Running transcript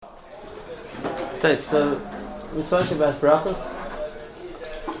So we spoke about brachos.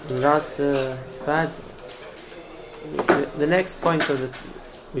 Last the next point of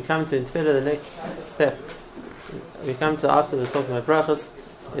we come to in Tefillah, the next step we come to after the talking about brachos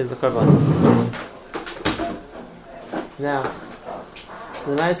is the korbanos. Now,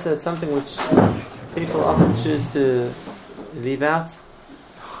 the nice it's something which people often choose to leave out.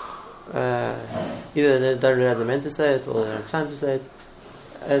 Either they don't realize they're meant to say it or they're trying to say it.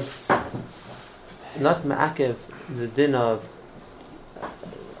 It's not ma'akev the din of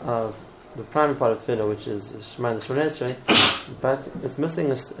the primary part of tefillah, which is Shema and the Shemona Esrei, but it's missing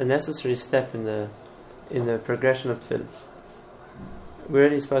a necessary step in the progression of tefillah. We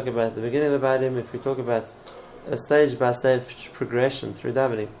already spoke about the beginning of the Baidim. If we talk about a stage by stage progression through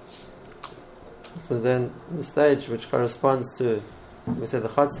davening, so then the stage which corresponds to, we say the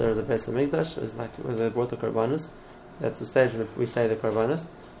Chatzar or the Beis Hamikdash is like where they brought the korbanos. That's the stage when we say the korbanos.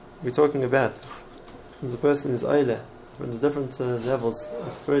 We're talking about the person is oile from the different levels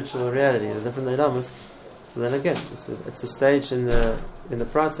of spiritual reality, the different ilamas. So then again, it's a stage in the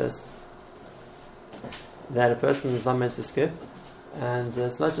process that a person is not meant to skip, and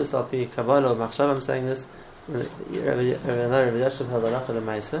it's not just al pi Kabbalah or Machshav. I'm saying this.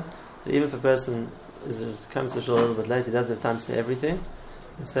 Even if a person comes to shul a little bit late, he doesn't have time to say everything.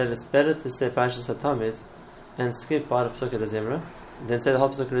 He said it's better to say Parshas HaTamid and skip part of Pesukei Zimra than say the whole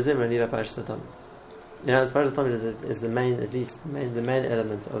Pesukei Zimra and leave out Parshas HaTamid. You know, as Parshas HaTamid is the main, at least the main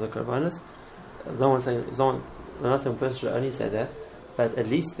element of the korbanos. We're not saying a person should only say that, but at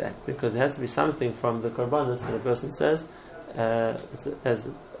least that, because there has to be something from the korbanos that a person says as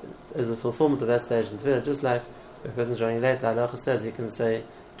a fulfillment of that stage in Tefillah. Just like if a person is running late, the halacha says he can say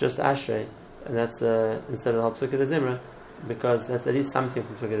just Ashrei, and that's instead of the Pesukei Zimra, because that's at least something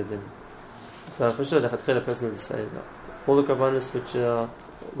from Pesukei Zimra. So for sure, the person will say all the korbanos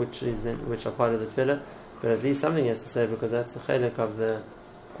which are part of the tefillah, but at least something he has to say, because that's a chelik of the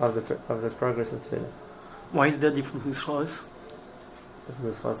progress of tefillah. Why is that different in Shchos?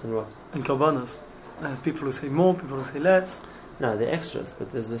 Different in Shchos and what? In korbanos, there's people who say more, people who say less. No, they're extras,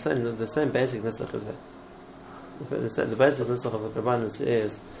 but there's the same basic nusach of that. The basic nusach of the korbanos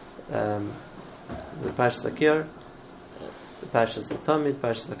is the Parshas Akir, the Parshas Tamid,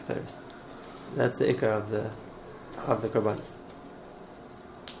 Parshas Aktaris. That's the ikar of the korbanos.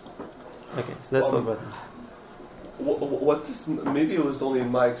 Okay, so let's talk about it. What's this? Maybe it was only in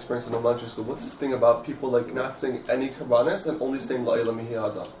my experience in elementary school. What's this thing about people like not saying any korbanos and only saying La'ila Mihi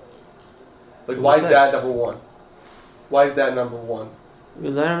Adam? Like, why is that number one? Why is that number one?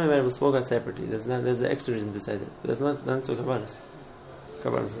 We'll spoke out separately. There's an extra reason to say that. But there's not to korbanos.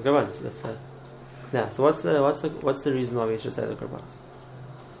 Korbanos. That's now. So what's the reason why we should say the korbanos?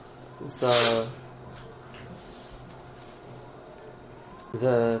 So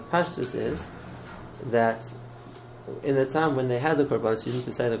the pashtus is that in the time when they had the korbanos, you need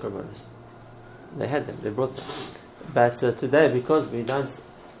to say the korbanos. They had them, they brought them. But today, because we don't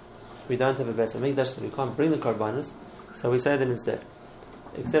have a Beis Hamikdash, so we can't bring the korbanos, so we say them instead.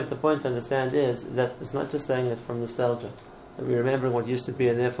 Except the point to understand is that it's not just saying it from nostalgia. We're remembering what used to be,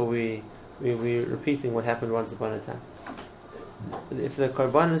 and therefore we're repeating what happened once upon a time. If the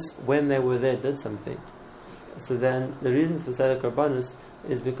korbanos, when they were there, did something, so then the reason for say the korbanos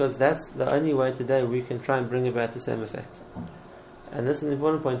is because that's the only way today we can try and bring about the same effect. And this is an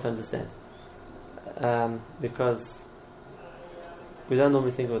important point to understand, because we don't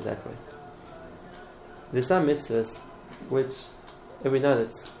normally think of it that way. There's some mitzvahs which, if we know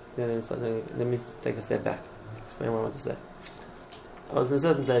that, let me take a step back, explain what I want to say. I was in a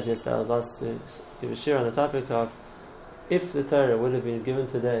certain place yesterday. I was asked to give a shir on the topic of, if the Torah would have been given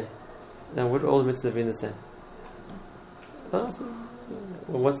today, then would all the mitzvahs have been the same? Well,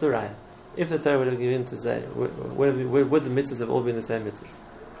 what's the raya? If the Torah would have given today, would the mitzvahs have all been the same mitzvahs?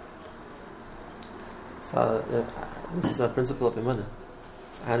 So this is a principle of emunah,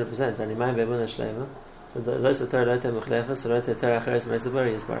 100%. And iman be'emunah shleima. So those the Torah lote mechlefas, lote Torah acheres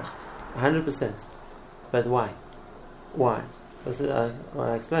me'ezabari yisbarach, 100%. But why? Why? So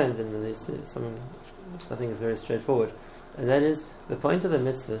I explained, and there's something which I think is very straightforward, and that is the point of the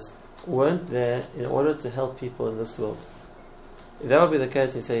mitzvahs weren't there in order to help people in this world. If that would be the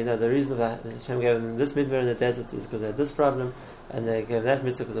case, you say, the reason that Hashem gave them this mitzvah in the desert is because they had this problem, and they gave that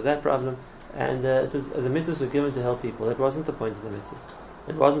mitzvah because of that problem, and the mitzvahs were given to help people. That wasn't the point of the mitzvahs.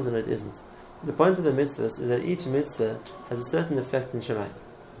 It wasn't, and it isn't. The point of the mitzvahs is that each mitzvah has a certain effect in Shemayim.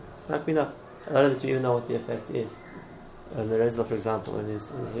 Like we know, a lot of us even know what the effect is. And the Rizal, for example, when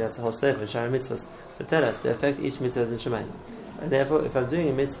he has a whole sefer in Shara Mitzvahs to tell us the effect each mitzvah has in Shemayim. And therefore, if I'm doing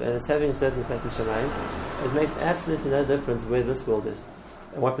a mitzvah and it's having a certain effect in Shemayim, it makes absolutely no difference where this world is.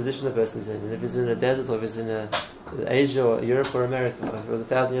 and what position the person is in, and if he's in a desert or if he's in Asia or Europe or America, or if it was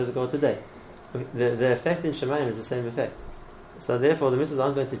 1,000 years ago or today. The effect in Shemayim is the same effect. So therefore the mitzvahs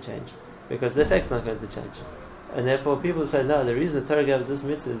aren't going to change, because the effect's not going to change. And therefore people say, no, the reason the Torah gives this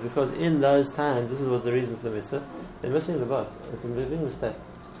mitzvah is because in those times, this is what the reason for the mitzvah. They're missing the boat. It's a big mistake.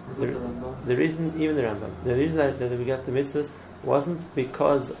 The reason, even the Rambam, the reason that we got the mitzvahs wasn't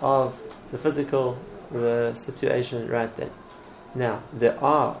because of the physical situation right then. Now, there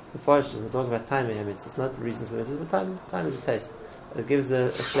are, we're talking about time in mitzvahs, it's not reasons for mitzvahs, but time is a taste. It gives a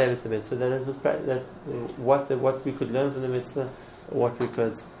flavor to the mitzvah, what we could learn from the mitzvah, what we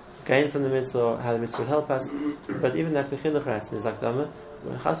could gain from the mitzvah, or how the mitzvah would help us. But even that chinuch rights, when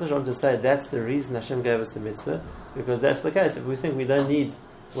Chas v'shalom to say that's the reason Hashem gave us the mitzvah, because that's the case. If we think we don't need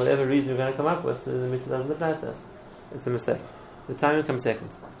whatever reason we're going to come up with, so the mitzvah doesn't apply to us. It's a mistake. The timing comes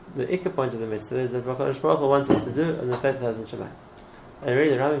second. The ikka point of the mitzvah is that HaKadosh Baruch Hu wants us to do, and the fact has in Shemayim. And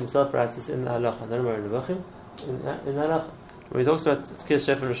really, the Rambam himself writes this in the halacha, not in the Nevuchim, in the halacha. When he talks about Tkir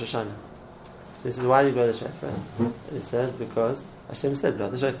Shofar Rosh Hashanah, so he says, why do you blow the shofar? And he says, because Hashem said, blow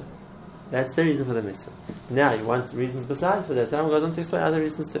the shofar. That's the reason for the mitzvah. Now, you want reasons besides for that. So Rambam goes on to explain other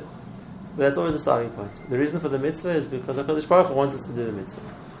reasons too. But that's always the starting point. The reason for the mitzvah is because HaKadosh Baruch Hu wants us to do the mitzvah.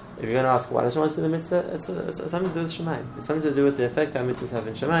 If you're going to ask why Hashem wants to do the mitzvah, it's something to do with Shemayim. It's something to do with the effect that mitzvahs have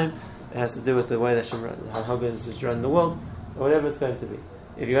in Shemayim. It has to do with the way that how good it is to run the world, or whatever it's going to be.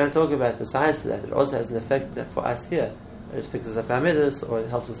 If you're going to talk about besides that, it also has an effect that for us here. It fixes up our midas, or it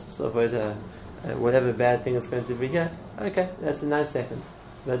helps us avoid whatever bad thing it's going to be here. Okay, that's a nice second.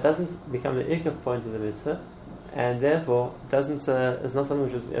 But it doesn't become the ikaf point of the mitzvah, and therefore it's not something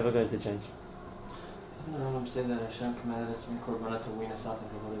which is ever going to change. Doesn't the Rambam say that Hashem commanded us from Korbanah to wean us off of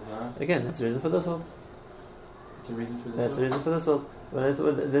Avodah Zarah? Again, that's the reason for this world. It's a reason for this. That's the reason for this world.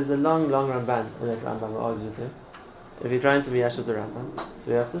 There's a long Ramban, and that Rambam argues with him. If you're trying to be Yashav the Rambam,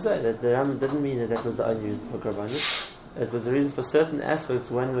 so you have to say that the Rambam didn't mean that was the only reason for Korbanah. It was a reason for certain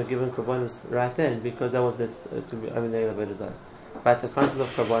aspects when we were given Korbanos right then, because that was to be Avodah Zarah. But the concept of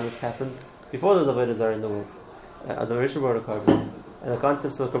Korbanos happened before there was Avodah Zarah in the world. The Rishon brought a Korban, and the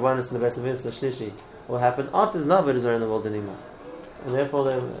concepts of Korbanos in the Beis HaMikdash Shlishi will happen after there's no Avodah Zarah in the world anymore. And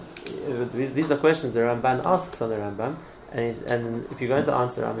therefore, these are questions the Ramban asks on the Rambam, and if you're going to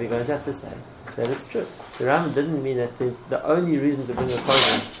answer Rambam, you're going to have to say that it's true. The Rambam didn't mean that the only reason to bring a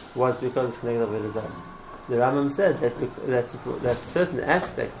Korban was because it's connected to Avodah Zarah. The Rambam said that certain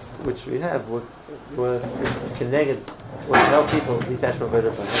aspects which we have were connected, would help people detach from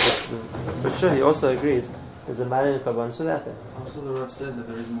Avodah Zarah. For sure, he also agrees there's a matter in Korban without that. Also, the Rav said that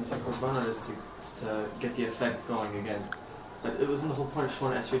the reason we say Korban is to get the effect going again. But it wasn't the whole point. I just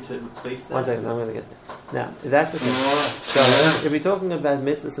want to ask you to replace that. 1 second, I'm going to get there. Now, if that's the case, so if we're talking about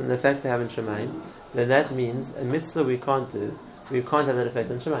mitzvahs and the effect they have in Shemayim, then that means a mitzvah we can't do. We can't have that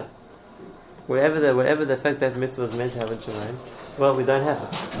effect in Shemayim. Whatever the effect that mitzvah was meant to have in Shemayim, well, we don't have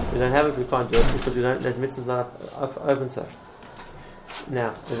it. We don't have it, we can't do it, because that mitzvah is not open to us.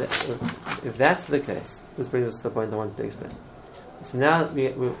 Now, if that's the case, this brings us to the point I wanted to explain. So now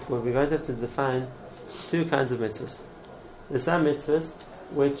we're going to have to define two kinds of mitzvahs. There's some mitzvahs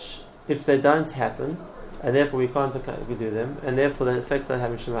which, if they don't happen, and therefore we can't do them, and therefore the effect they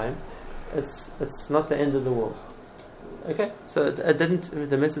have in Shemayim, it's not the end of the world. Okay, so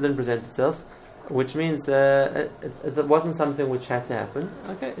the mitzvah didn't present itself, which means it wasn't something which had to happen.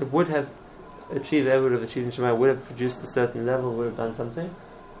 Okay, it would have achieved in Shemayim, would have produced a certain level, would have done something.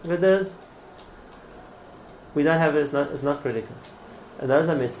 If it didn't, we don't have it. It's not critical. And those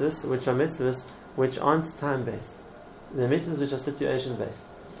are mitzvahs which aren't time based. The mitzvahs which are situation based.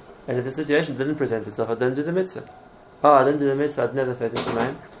 And if the situation didn't present itself, I don't do the mitzvah. I didn't do the mitzvah, I'd never affect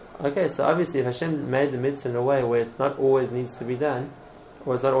Shemayim. Okay, so obviously if Hashem made the mitzvah in a way where it's not always needs to be done,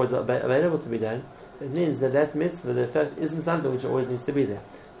 or it's not always available to be done, it means that mitzvah, the effect, isn't something which always needs to be there.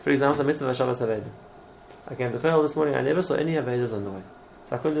 For example, the mitzvah of Shabbos Aveda. I came to Koil this morning, I never saw any Avedas on the way.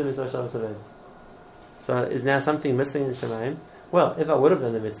 So I couldn't do the mitzvah of Shabbos Aveda. So is now something missing in Shemayim? Well, if I would have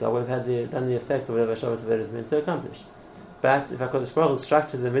done the mitzvah, I would have done the effect of whatever Shabbos Aveda is meant to accomplish. But if HaKadosh Baruch Hu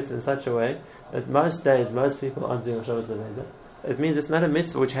structured the mitzvah in such a way that most days, most people aren't doing Shabbos Aveda, it means it's not a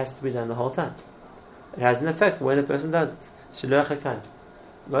mitzvah which has to be done the whole time. It has an effect when a person does it. Shiluach HaKan.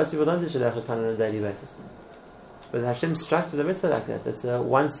 Most people don't do Shiluach HaKan on a daily basis. But Hashem structured a mitzvah like that. It's a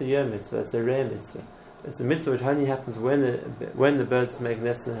once a year mitzvah. It's a rare mitzvah. It's a mitzvah which only happens when the birds make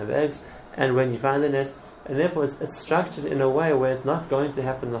nests and have eggs, and when you find the nest. And therefore it's structured in a way where it's not going to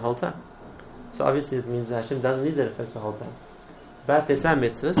happen the whole time. So obviously it means that Hashem doesn't need that effect the whole time. But there's some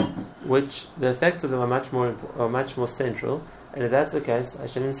mitzvahs which the effects of them are much more central, and if that's the case,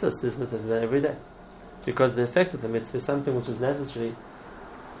 Hashem insists this mitzvah is done every day, because the effect of the mitzvah is something which is necessary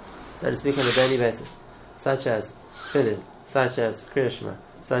so to speak, on a daily basis, such as tefillin, such as Kriya Shema,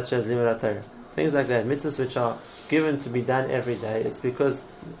 such as Limud HaTorah, things like that, mitzvahs which are given to be done every day. It's because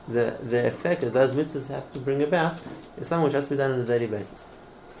the effect that those mitzvahs have to bring about is something which has to be done on a daily basis.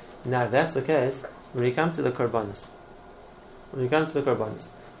 Now, if that's the case, when you come to the korbanos, and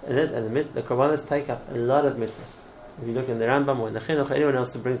the korbanos take up a lot of mitzvahs. If you look in the Rambam or in the Chinuch, anyone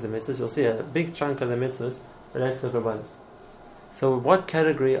else who brings the mitzvahs, you'll see a big chunk of the mitzvahs relates to the korbanos. So, what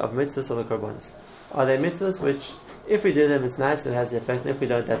category of mitzvahs are the korbanos? Are they mitzvahs which, if we do them, it's nice, it has the effect, and if we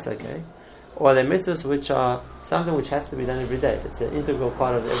don't, that's okay? Or are they mitzvahs which are something which has to be done every day? It's an integral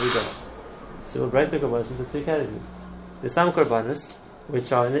part of every day. So we'll break the korbanos into two categories. There's some korbanos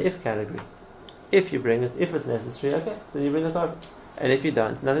which are in the if category. If you bring it, if it's necessary, okay, so you bring the korban. And if you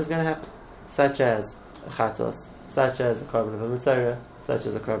don't, nothing's going to happen. Such as a chatos, such as a korban of a mitzvah, such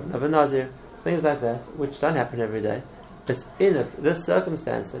as a korban of a nazir, things like that, which don't happen every day. It's in this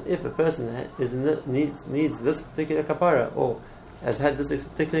circumstance that if a person needs this particular kapara or has had this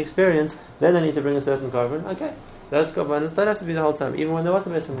particular experience, then they need to bring a certain korban. Okay, those korbanos don't have to be the whole time, even when there was a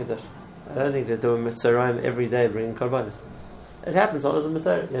Beis Hamikdash. I don't think they're doing mitzvahs every day bringing korbanos. It happens. All as a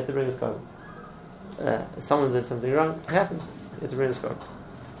mitzvah, you have to bring his korban. If someone did something wrong, it happened. You have to bring his korban.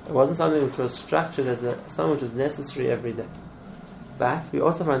 It wasn't something which was structured as something which was necessary every day. But we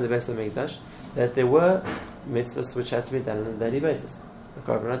also find in the Beis Hamikdash that there were mitzvahs which had to be done on a daily basis. The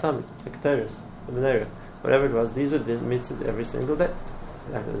korban atamid, the ketores, the menorah, whatever it was, these were the mitzvahs every single day.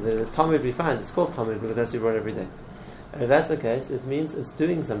 The tamid we find, it's called tamid because it has to be brought every day. And if that's the case, it means it's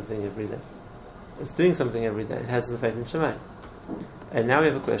doing something every day. It's doing something every day. It has an effect in Shemayim. And now we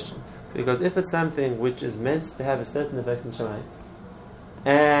have a question. Because if it's something which is meant to have a certain effect in Shemayim,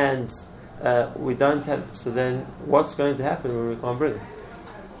 and we don't have, so then what's going to happen when we can't bring it?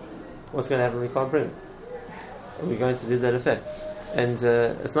 What's going to happen when we can't bring it? Are we going to lose that effect? And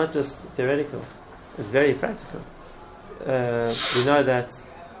it's not just theoretical, it's very practical. We know that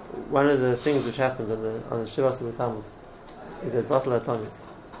one of the things which happened on the Shivas of the Tammuz is that Batal HaTamid,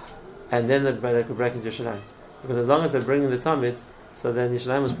 and then they could break into Yerushalayim. Because as long as they're bringing the Tamid, so then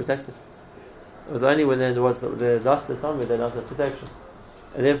Yerushalayim was protected. It was only when they lost the Tamid they lost the protection.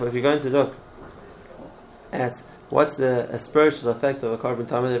 And therefore, if you're going to look at what's a spiritual effect of a korban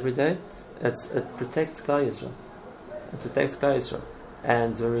Tamid every day, it protects Klal Yisrael. It protects Klal Yisrael.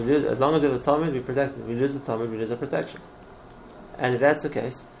 And when we lose, as long as we have the Tamid, we protect it. We lose the Tamid, we lose the protection. And if that's the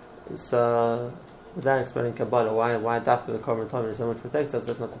case, so without explaining Kabbalah, why Dafka the korban Tamid is so much protects us,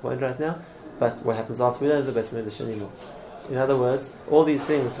 that's not the point right now. But what happens after we don't is the Beis Hamikdash anymore. In other words, all these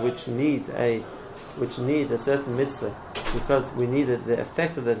things which need a certain mitzvah because we need the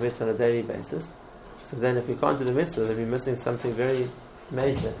effect of that mitzvah on a daily basis. So then if we can't do the mitzvah, then we're missing something very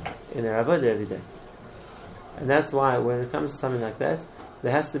major in our avodah every day. And that's why when it comes to something like that,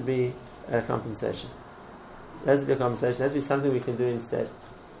 there has to be a compensation. There has to be a compensation. There has to be something we can do instead.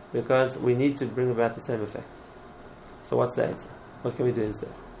 Because we need to bring about the same effect. So what's the answer? What can we do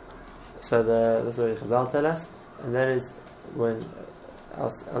instead? So that's what Chazal tell us, and that is when I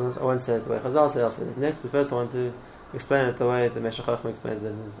won't say it the way Chazal said, I'll say it next. But first I want to explain it the way the Meshech Chochmah explains it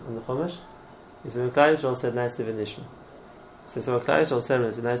in the Chumash. He said when Klal Yisrael said Na'aseh v'nishma. So what Klal Yisrael said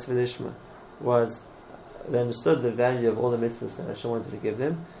when Na'aseh v'nishma was they understood the value of all the mitzvahs that Hashem wanted to give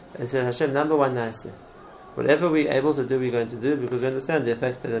them, and said Hashem, number one, Na'aseh. Whatever we're able to do, we're going to do because we understand the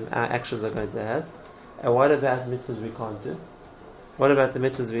effect that our actions are going to have. And what about mitzvahs we can't do? What about the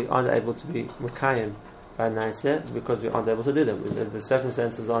mitzvahs we aren't able to be Mekayim by Naiseh because we aren't able to do them? The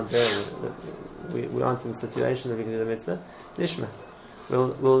circumstances aren't there. We aren't in a situation that we can do the mitzvah. Nishma.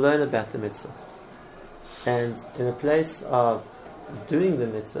 We'll learn about the mitzvah. And in a place of doing the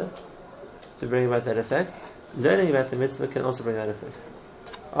mitzvah to bring about that effect, learning about the mitzvah can also bring that effect.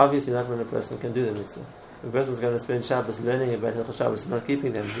 Obviously not when a person can do the mitzvah. If a person is going to spend Shabbos learning about Hilchos Shabbos, not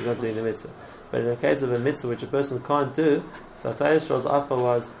keeping them, he's not doing the mitzvah. But in the case of a mitzvah which a person can't do, so Klal Yisrael's offer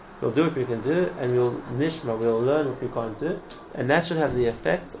was, we'll do what we can do, and we'll learn what we can't do, and that should have the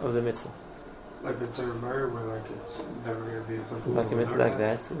effect of the mitzvah. Like it's a Mary where like it's never going to be applicable. Like a mitzvah like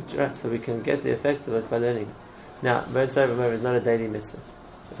that, right, so we can get the effect of it by learning it. Now, Mitzvah is not a daily mitzvah.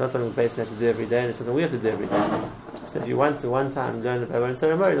 It's not something we have to do every day, and it's something we have to do every day. So if you want to one time learn about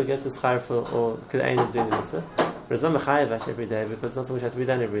Mitzvah, you'll get this chayv or kedain of doing the mitzvah. But it's not mechayev us every day because it's not something which has to be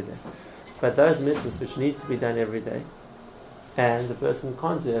done every day. But those mitzvahs which need to be done every day, and the person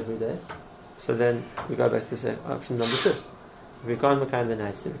can't do every day, so then we go back to option number 2. If we can't mekayim the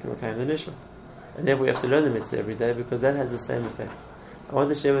naisi, we can mekayim the nishma. And therefore we have to learn the mitzvah every day because that has the same effect. I want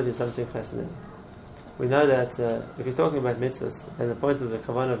to share with you something fascinating. We know that if you're talking about mitzvahs, and the point of the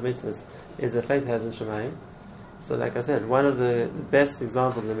kavanah of mitzvahs is the effect it has in Shemayim, So like I said, one of the best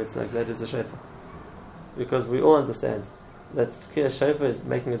examples of mitzvah like that is the shofar. Because we all understand that Tkiyah shofar is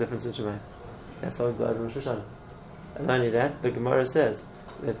making a difference in Shemayim. That's how we go over Rosh Hashanah. And not only that, the Gemara says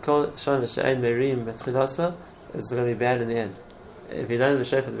that Kol Shana She'ein Merim B'Tchilasa is going to be bad in the end. If you don't have the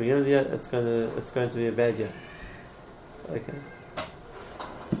shofar at the beginning of the year, it's going to be a bad year. Okay.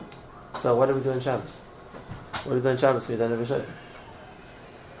 So what do we do in Shabbos? What do we do in Shabbos when we don't have a shofar?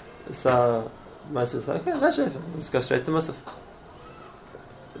 So most people say, okay, no shofar. Let's go straight to Musaf.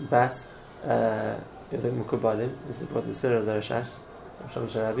 But you think Mukubalim, this is what the Sirah of the Rashash, Shom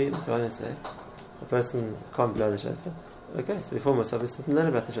Sharabi, the Kohanim say, a person can't blow the shofar. Okay, so before Musaf, we sit and learn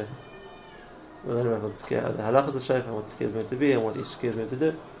about the shofar. We learn about the halachas of shofar, what the tkiyah is meant to be, and what each tkiyah is meant to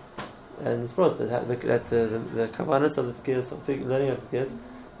do. And it's brought that the kavanas of the tkiyahs, learning of the tkiyahs,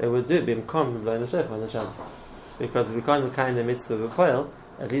 they would do bimkom blowing the shofar on the Shabbos. Because if we can't mekayim the mitzvah of a poil,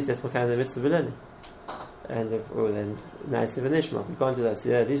 at least that's mekayim the mitzvah of learning. And then nice of an ishma. We can't do that. So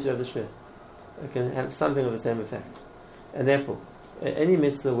yeah, at least you have the shmir. It can have something of the same effect. And therefore, any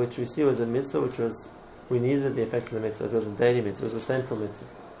mitzvah which we see was a mitzvah which was, we needed the effect of the mitzvah. It was a daily mitzvah. It was a central mitzvah.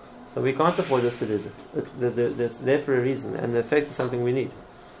 So we can't afford just to lose it. It's there for a reason, and the effect is something we need.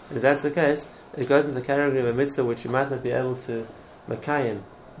 And if that's the case, it goes into the category of a mitzvah which you might not be able to mekayim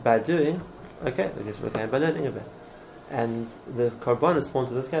by doing. Okay, we have to mekayim by learning a bit. And the korbanos fall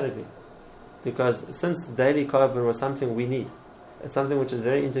into this category. Because since the daily korban was something we need, it's something which is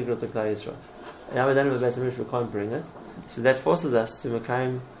very integral to Klal Yisrael. And now we don't have a Beis HaMikdash, we can't bring it. So that forces us to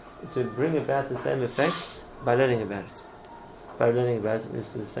mekayim, to bring about the same effect by learning about it. By learning about it,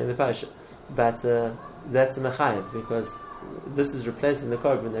 instead of saying the parasha. But that's a mechayev, because this is replacing the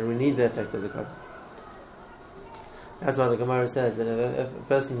korban, and we need the effect of the korban. That's why the Gemara says that if a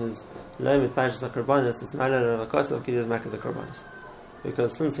person who's learning with parashas korbanos, it's matter of a kosev kiddush makar the korbanos.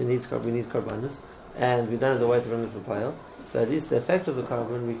 Because since we need korbanos, and we don't have the way to bring it for pile, so at least the effect of the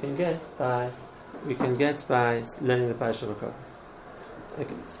korban we can get by learning the parasha of a korban.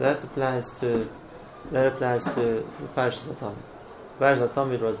 Okay, so that applies to the parashas Atamid. Parashas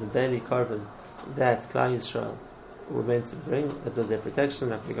Atamid was the daily korban that Klal Yisrael were meant to bring. That was their protection.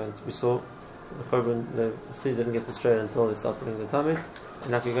 We saw the korban, the seed didn't get destroyed until they stopped bringing the Tamid.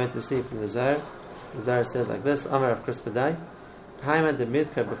 And like we're going to see from the Zohar says like this: Amar of Chris Badai, Haimad the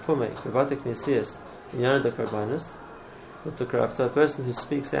Midkar B'Pumei B'Vatik Nisias Yonah the Korbanos. After a person who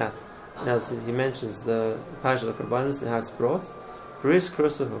speaks out, now he mentions the parasha of the Korbanos and how it's brought. Bris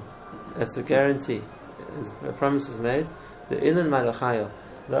Krusuhu. That's a guarantee. A promise is made. The Inan Malachayo,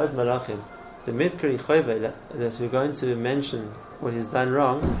 those Malachim, the Midkar Yichoyve, that you're going to mention what he's done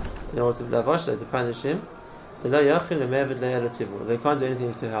wrong in order to lavosha, to punish him. They can't do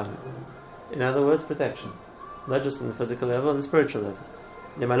anything to harm him. In other words, protection. Not just on the physical level, on the spiritual level.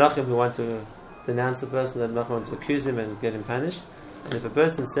 The malachim who want to denounce the person, that malachim want to accuse him and get him punished. And if a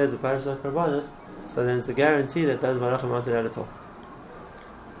person says the parasha of korbanos, so then it's a guarantee that those malachim aren't allowed to talk.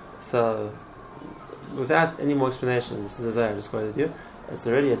 So, without any more explanation, this is as I just quoted you, it's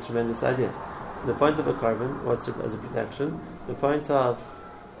already a tremendous idea. The point of a korban was as a protection. The point of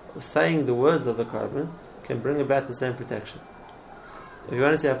saying the words of the korban can bring about the same protection. If you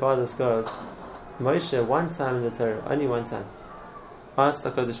want to see how far this goes, Moshe, one time in the Torah, only one time, asked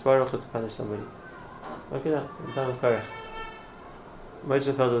HaKadosh Baruch Hu to punish somebody. Okay, now, in the time of Korach.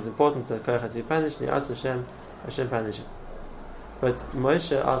 Moshe felt it was important that Korach had to be punished, and he asked Hashem punish him. But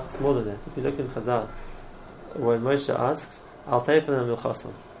Moshe asks more than that. If you look in Chazal, when Moshe asks, Al Teifan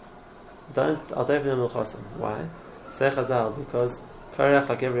Milchasam. Al Teifan Milchasam. Why? Say Chazal, because Korach,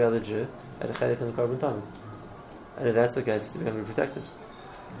 like every other Jew, had a chelik in the korban tamid. And if that's the case, he's going to be protected.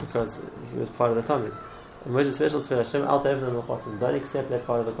 Because he was part of the tamid. And Moshe's special tefillah, Hashem al teivna milchasim, don't accept that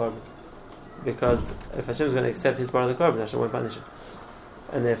part of the korban. Because if Hashem is going to accept his part of the korban, Hashem won't punish him.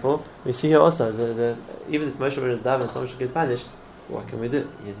 And therefore, we see here also, even if Moshe were his daven, someone should get punished, what can we do?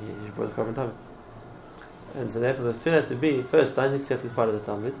 You brought the korban tamid. And so therefore the tefillah to be, first, don't accept his part of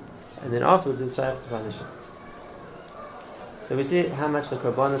the tamid, and then afterwards, it's shayach to punish him. So we see how much the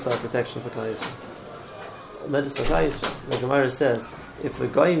korbanos are protection for Klal Yisrael. Not just for Klal Yisrael. The Gemara says, if the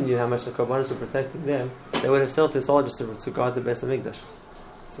Goyim knew how much the korbanos were protecting them, they would have sent their soldiers to guard the Beis HaMikdash.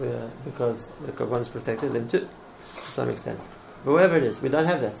 So, because the korbanos protected them too, to some extent. But wherever it is, we don't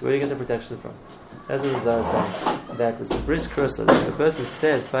have that. So where do you get the protection from? That's what the Zohar is saying. That it's a bris kursa. That if a person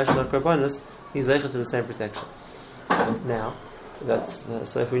says parashas of korbanos, he's zeicha to the same protection. Now, that's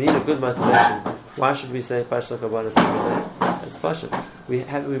so. If we need a good motivation, why should we say parashas of korbanos every day? It's pashut.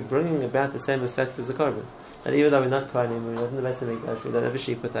 We're bringing about the same effect as the korban. And even though we're not kohanim, we're not in the Beis HaMikdash, we don't have a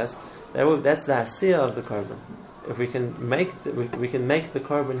sheep with us, that's the asiyah of the korban. If we can make the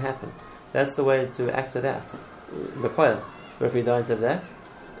korban happen, that's the way to act it out. Bepoil. But if we don't have that,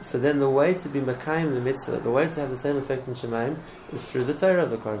 so then the way to be Makayim the mitzvah, the way to have the same effect in Shemaim, is through the Torah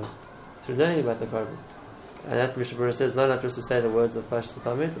of the carbon, through learning about the carbon. And that Mishnah Berurah says, not just to say the words of Parshas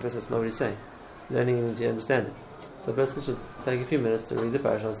Talmud, the person that's nobody saying. Learning means you understand it. So a person should take a few minutes to read the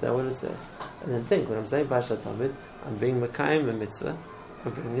Parashah, understand what it says, and then think, when I'm saying Parshas Talmud, I'm being Makayim a mitzvah,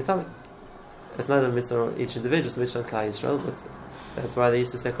 I'm bringing a Talmud. It's not a mitzvah on each individual, it's a mitzvah on Klal Yisrael, but that's why they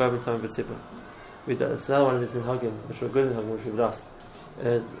used to say Korban Talmud B'tzibur. It's another one of these minhagim, which were good minhagim, which we've lost.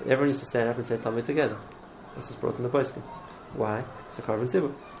 Everyone used to stand up and say Talmud together. This was brought in the Poskim. Why? It's a Korban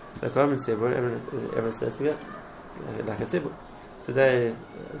Tzibur. So a Korban Tzibur, everyone says together, like a Tzibur. Today,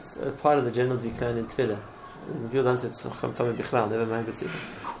 it's a part of the general decline in Tefillah. People don't say it's Talmud Bichlal, never mind B'tzibur.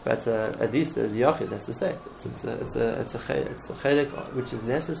 But at least there's Yachid, that's to say it. It's a chelik which is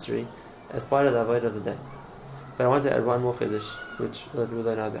necessary as part of the avodah of the day. But I want to add one more chiddush, which a lot of people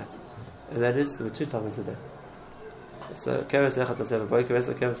don't know about. And that is, there were two Talmuds a day. So, keves echad taseh b'boy, keves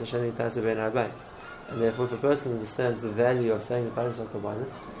hasheni taseh bein harbay. And therefore, if a person understands the value of saying the Parashas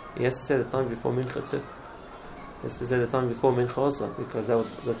HaKorbanos, he has to say the time before Mincha too. He has to say the time before Mincha also, because that was,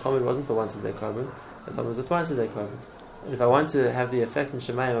 the Talmud wasn't the once a day carbon, the Talmud was a twice a day carbon. And if I want to have the effect in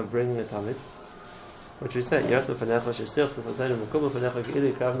Shemayim of bringing a Talmud, what we say, Yasna Fanecha Shesir Sefasayim Mekubah Fanecha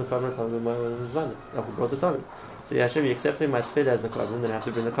Ge'ili Kravna Kavna Talmud B'Mayim Zvanim. Like we brought the Talmud. So Hashem, you're accepting my tefillah as the carbon, then I have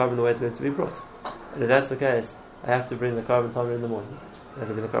to bring the carbon the way it's going to be brought. And if that's the case, I have to bring the carbon Talmud in the morning. I have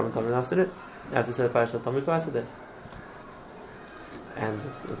to bring the carbon Talmud in the afternoon. I have to say the Parashas Talmud twice a day. And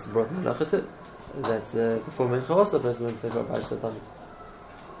it's brought in the too. That before Mincha also, a person will say Parashas Talmud.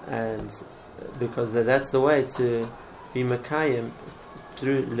 And because that's the way to be Makayim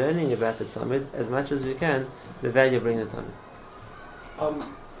through learning about the Talmud as much as we can, the value of bringing the Talmud.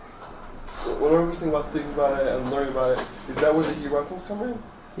 Whenever we think about thinking about it and learning about it, is that where the Yiratzins come in?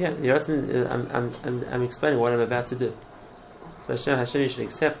 Yeah, Yiratzin, I'm explaining what I'm about to do. So Hashem, you should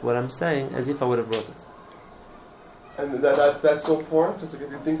accept what I'm saying as if I would have brought it. And that's so important, because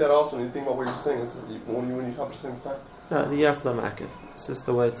if you think that also, when you think about what you're saying, it's when you accomplish the same effect. No, the Yiratzin Ma'akev. It's just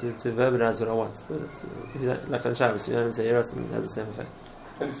a way to verbalize what I want. But it's like on Shabbos, you don't even say Yiratzin, it has the same effect.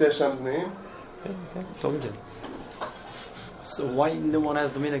 And you say Hashem's name? Okay, talking to him. So why no one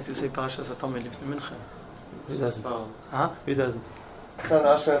has the meaning to say Parashas HaTalmud Lifnei Mincha? Who doesn't? Huh? Who doesn't?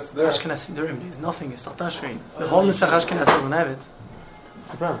 Ashkenaz Sidurim, there's nothing, it's not Tashrein. The whole Nusach Ashkenaz doesn't have it.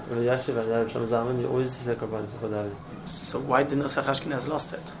 It's a problem. When Yashiv and Arab Shem Zalman, you always say Korban before David. So why did Nusach Ashkenaz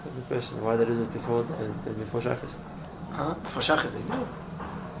lost it? That's a good question. Why they lose it before Shachris? Before Shachris they do.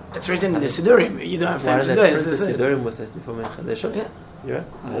 It's written in the Sidurim, you don't have time to do it. Why did they print the Sidurim with it before Mincha? They should. Yeah. You're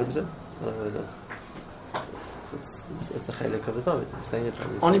right, 100%. No, they don't. It's a chelik of the Talmud. I'm saying it.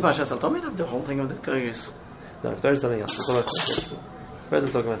 Only Parashas HaTalmud of the whole thing of the Torah is... No, Torah is something else. First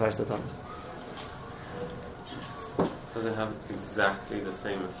I'm talking about Parashas HaTalmud. Does it have exactly the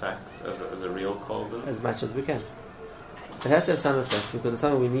same effect as a real korban? As much as we can. It has to have some effect because it's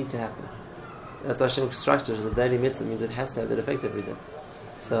something we need to happen. That's why Hashem structures a daily mitzvah, means it has to have that effect every day.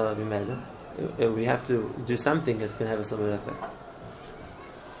 So we have to do something that can have a similar effect.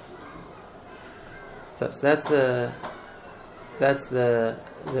 So that's the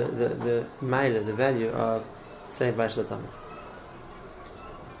ma'ila, the value of saying Parashas Talmud.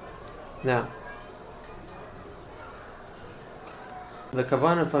 Now, the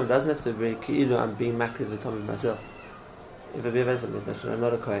kavanah of Talmud doesn't have to be ki'ilu I'm being makriv the Talmud myself. If I be a Beis HaMikdash and I'm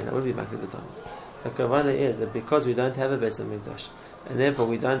not a Kohen, I will be makriv the Talmud. The kavanah is that because we don't have a Beis HaMikdash, and therefore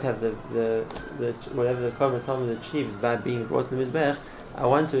we don't have the whatever the Korban Talmud achieved by being brought to the Mizbech, I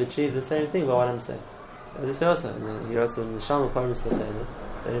want to achieve the same thing by what I'm saying. And this also, and he wrote in the Shalom Parmis Chasenu,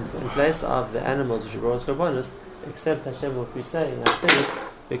 that in place of the animals which are brought to Korbanos, except Hashem what we say in our things,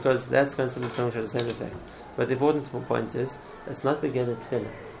 because that's considered something which has the same effect. But the important point is, it's not Begeder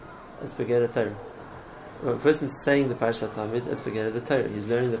Tefillah, it's Begeder Torah. When a person is saying the Parashat Talmud, it's Begeder the Torah, he's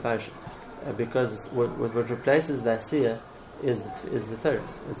learning the Parashat. Because what replaces the Asiyah is the Torah,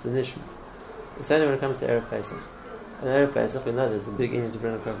 it's the Nishma. It's only when it comes to Erev Pesach. And Erev Pesach, we know there's a big Indian to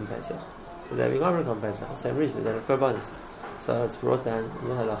bring a Korban Pesach. Today we can't bring Korban Pesach, the same reason, we don't have Korbanos. So it's brought down in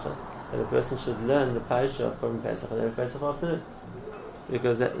the Halacha that a person should learn the Parashat of Korban Pesach on Erev Pesach afternoon.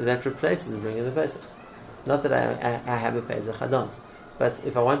 Because that replaces bringing the Pesach. Not that I have a Pesach, I don't. But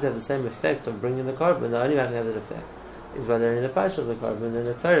if I want to have the same effect of bringing the Korban, the only way I can have that effect is by learning the Parashat of the Korban, and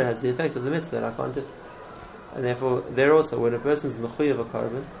the Torah has the effect of the mitzvah that I can't do. And therefore, there also, when a person is mechuyev a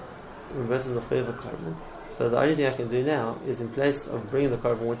Korban, so the only thing I can do now is, in place of bringing the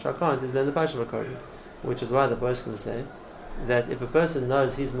Korban, which I can't, is learn the Parashat of the Korban. Which is why the Poskim can say that if a person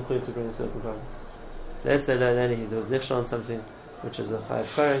knows he's mechuyev to bring a certain Korban, let's say he was nichshel on something, which is a chayav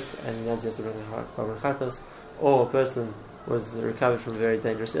kares, and he knows he has to bring a Korban chatos, or a person was recovered from a very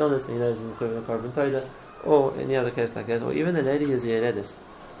dangerous illness and he knows he's mechuyev in carbon toida, or any other case like that, or even a lady is yeledis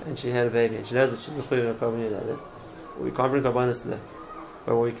and she had a baby and she knows that she's mechuyev in carbon yeledis, we can't bring karbanos to that.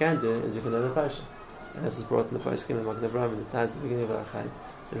 But what we can do is we can learn a parsha, and this is brought in the Poskim and Magen Avraham in the times at the beginning of our Chai.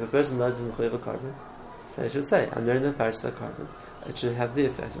 If a person knows he's mechuyev a carbon, so he should say, I'm learning the parsha of carbon. It should have the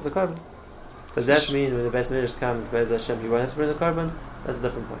effect of the carbon. Does that mean when the Beis Midrash comes, Be'ez Hashem, he won't have to bring the carbon? That's a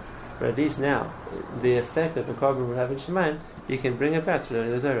different point. But at least now, the effect that the carbon would have in Shemaim, you can bring it back to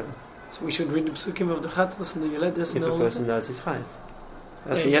learning the Torah. So we should read the psukim of the Chatos and the Yeledes. If a person knows he's chayiv.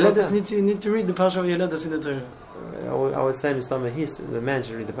 Yeledes need to read the parsha of Yeledes in the Torah. I would say Mistama, the man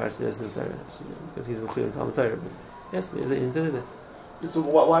should read the parsha in the Torah because he's mechuyev in Talmud Torah. But yes, he's into that. So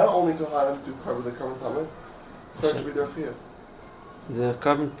why don't only Kohanim do carbon the carbon Talmud? Why should be their chiyuv? The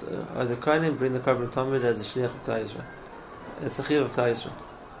Kohanim bring the carbon Talmud as a shliach of Klal Yisrael. It's a chiyuv of Klal Yisrael.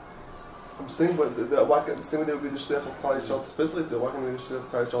 I'm saying, but the same way they would be the shliach of Klal Yisrael to physically do, why can't we be the shliach of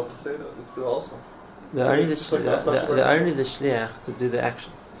Klal Yisrael to say that? It's good also. They're only the shliach to do the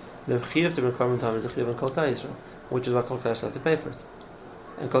action. The chiyuv to bring carbon Talmud is a chiyuv in Kol Klal Yisrael, which is why Kol Klal Yisrael have to pay for it.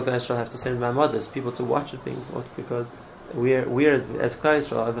 And Kol Klal Yisrael have to send ma'amodas, people to watch it being brought, because we are as Klal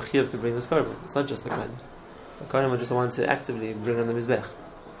Yisrael have a chiyuv to bring this carbon. It's not just the Kohanim. The Kohanim are just the ones who actively bring on the Mizbech.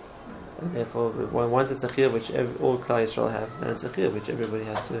 And therefore, once it's a chiyuv which all Klal Yisrael have, then it's a chiyuv which everybody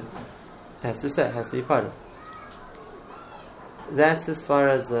has to be part of. That's as far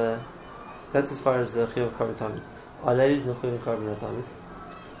as the chiyuv of carbon Talmud. Are ladies mechuyev in carbon Talmud?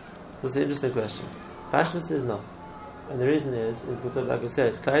 So it's an interesting question. Pashtus is no, and the reason is because, like I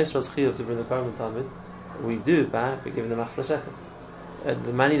said, Klal Yisrael's chiyuv to bring the carbon Talmud, we do by giving the machzor shekel.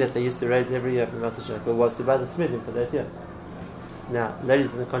 The money that they used to raise every year from the machzor shekel was to buy the tzmidim for that year. Now,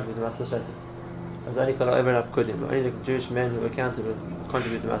 ladies didn't contribute to machzor shekel. As only only the Jewish men who were counted would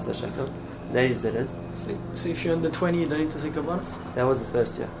contribute to machzor shekel. Ladies didn't. So if you're under 20, you don't need to take a bonus? That was the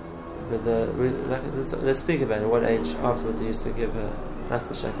first year. But let's speak about it. What age afterwards they used to give a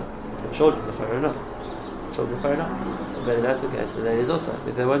machzor shekel? The children, the chayra, no. But that's okay. So ladies also,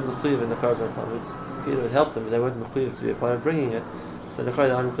 if they weren't mechuyev in the carbon Talmud, it would help them, but they weren't mechuyev to be a part of bringing it. So the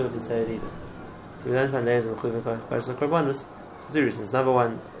chayra aren't mechuyev to say it either. So we don't find ladies mechuyev in parsha karbanos for two reasons. Number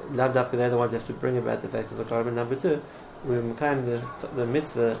one, lav dafka, they're the ones who have to bring about the effect of the carbon. Number two, we mekayim the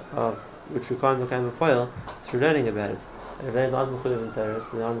mitzvah of which we can't mekayim a poil through learning about it. And if ladies aren't mechuyev in Torah,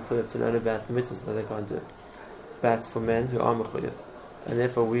 so they aren't mechuyev to learn about the mitzvahs that they can't do. But for men who are mechuyev, and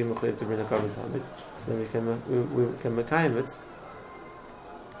therefore we mechuyev to bring the carbon Talmud, so then we can mekayim it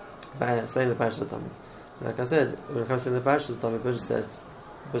by saying the parsha Talmud. Like I said, when it comes to the parsha Talmud, Bush said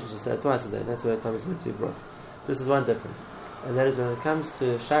twice a day. That's where Talmud is meant to be brought. This is one difference, and that is when it comes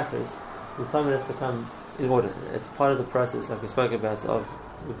to Shachris, the Talmud has to come in order. It's part of the process, like we spoke about, of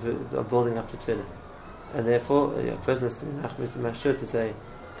building up to Tefillah, and therefore a person has to be machmir to say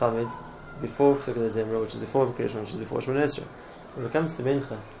Talmud before Pesukei Zimra, which is before Krishma, which is before Shemona Esrei. When it comes to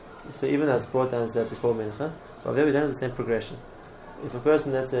Mincha, so even though it's brought down as that before Mincha, but we don't have the same progression. If a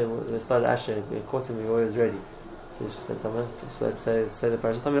person, let's say, started Asher, we caught him, we were always ready. So you should say Talmud, say the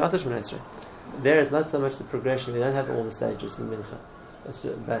parsha Talmud after Shemona Esrei. There is not so much the progression, we don't have all the stages in Mincha.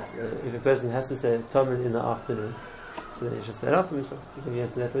 But if a person has to say Talmud in the afternoon, so then you should say it after Mincha. You can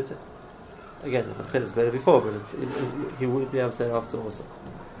answer that with it. Again, the Chachil is better before, but he would be able to say it after also.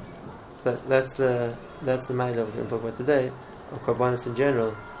 But that's the main level we're going to talk about today, of Karbanos in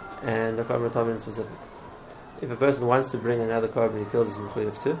general, and the Carbon Talmud in specific. If a person wants to bring another carbon, he feels he's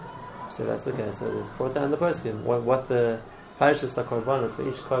mechuyev too, so that's okay. So it's brought down the poskim what the parashas the Karbanos for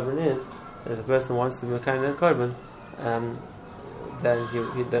each carbon is. If a person wants to make that carbon, then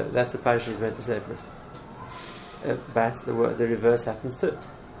that's the parashas he's meant to say for it. But the reverse happens too.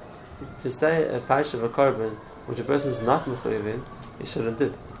 To say a parashas of a carbon which a person is not mechuyev in, he shouldn't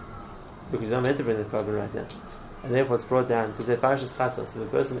do, because you're not meant to bring the carbon right now. And therefore it's brought down to say parashas chatos. If a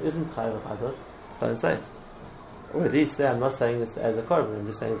person isn't chayav of chatos, don't say it. Or at least say, I'm not saying this as a carbon, I'm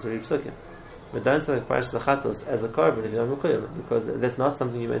just saying it's a psukim. But don't say parashas chatos as a carbon if you're not mechuyev, because that's not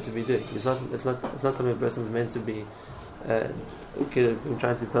something you're meant to be doing. It's not something a person is meant to be trying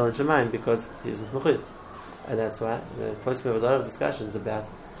to be pel in Shemaim because he isn't mechuyev. And that's why the poskim have a lot of discussions about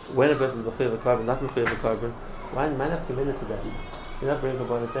when a person is mechuyev a carbon, not mechuyev a carbon. Why might have committed to that? You're not bringing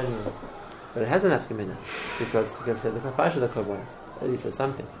karbanos anymore. But it has an afkamina, because you can say the parashas of the karbanos. At least it's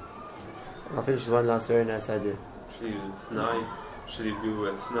something. I'll finish with one last very nice idea. Should he do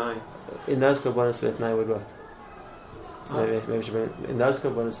a t'nai? In those karbanos where t'nai would work. So maybe in those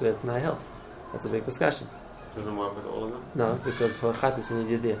karbanos where t'nai helps. That's a big discussion. Doesn't work with all of them? No, because for chatos you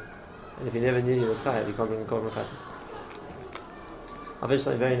need yediyah. And if you never knew he was chayav, you can't bring a korban chatos. I'll finish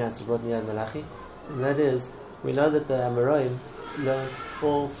something very nice brought in Yad Malachi, and that is We know that the Amoraim learned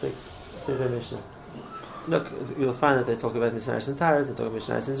all 6 Sidrei Mishnah. Look, you'll find that they talk about Mishnayos and Taras, they talk about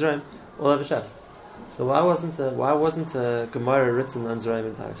Mishnayos and Zeraim, all over Shas. So why wasn't a Gemara written on Zeraim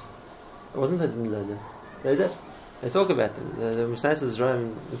and Taras? It wasn't that they didn't learn them. They did. They talk about them. The Mishnayos and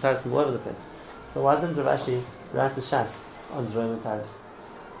Zeraim and Taras from all over the place. So why didn't Rav Ashi write the Shas on Zeraim and Taras?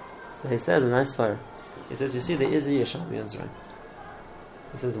 So he says a nice fire. He says, you see, there is a Yerushalmi on Zeraim.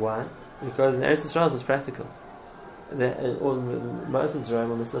 He says, why? Because in Eretz Yisrael it was practical. Most of Zeraim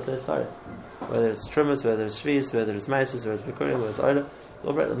are mitzvot leisvaret. Whether it's Trumas, whether it's Shvis, whether it's Maisis, whether it's Bikurim, whether it's Oila,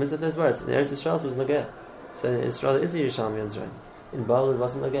 all mitzvot leisvaret. In Eretz Yisrael it was Nageh. So in Israel there is a Yerushalmi on Zeraim. In Baal it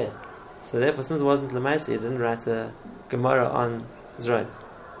wasn't Nageh. So therefore, since it wasn't Lemaisi, he didn't write a Gemara on Zeraim.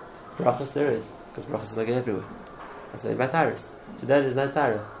 Brachas there is, because Brachas is Nageh everywhere. That's why about Taras. Today there's no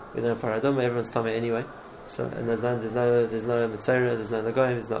Tara. We don't have Paradoma, everyone's Tomei anyway. So, and there's no Mitzorah, there's no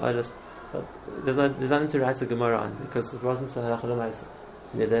Nagoyim, there's no Oilos. So there's nothing to write a Gemara on, because it wasn't a Halacha L'maisa.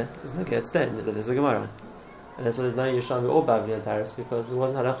 Neither there's no Get Steh, neither there's a Gemara on. And that's why there's no Yerushalmi or Bavli on Taras, because it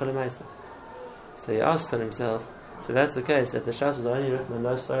wasn't Halacha L'maisa. So he asked on himself, so that's the case, that the Shas was only written on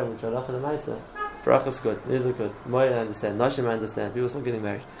those stories which are Halacha L'maisa. Brachas good, Nidl good, Moed understand, Nashim understand, people still getting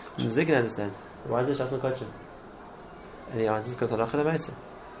married, Nizik understand. Why is the Shas not Kosher? And he answers, because Halacha L'maisa.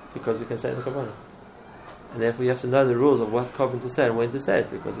 Because we can say the Korbanos. And therefore you have to know the rules of what korban to say and when to say it,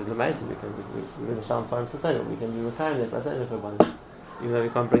 because with the Maisa we can the Shalom Farms to say it, we can be reclining it by saying the Korbanos, even though we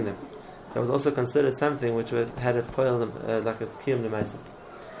can't bring them. That was also considered something which had a poil, like a Kiyum the Maisa.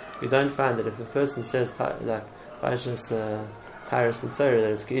 We don't find that if a person says, like, Parashas Taras and Torah,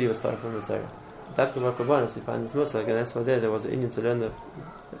 that it's Kiri was taught from the Torah. Dafka Bar Korbanos, you find this Musag, and that's why there was an Indian to learn the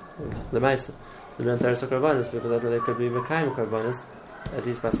Maisa, to learn Taras Korbanos, because that way they could be Mekayim Korbanos, at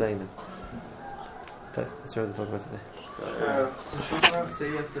least by saying them. Okay, that's what we're going to talk about today. So,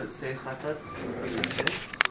 you have to say Chatat?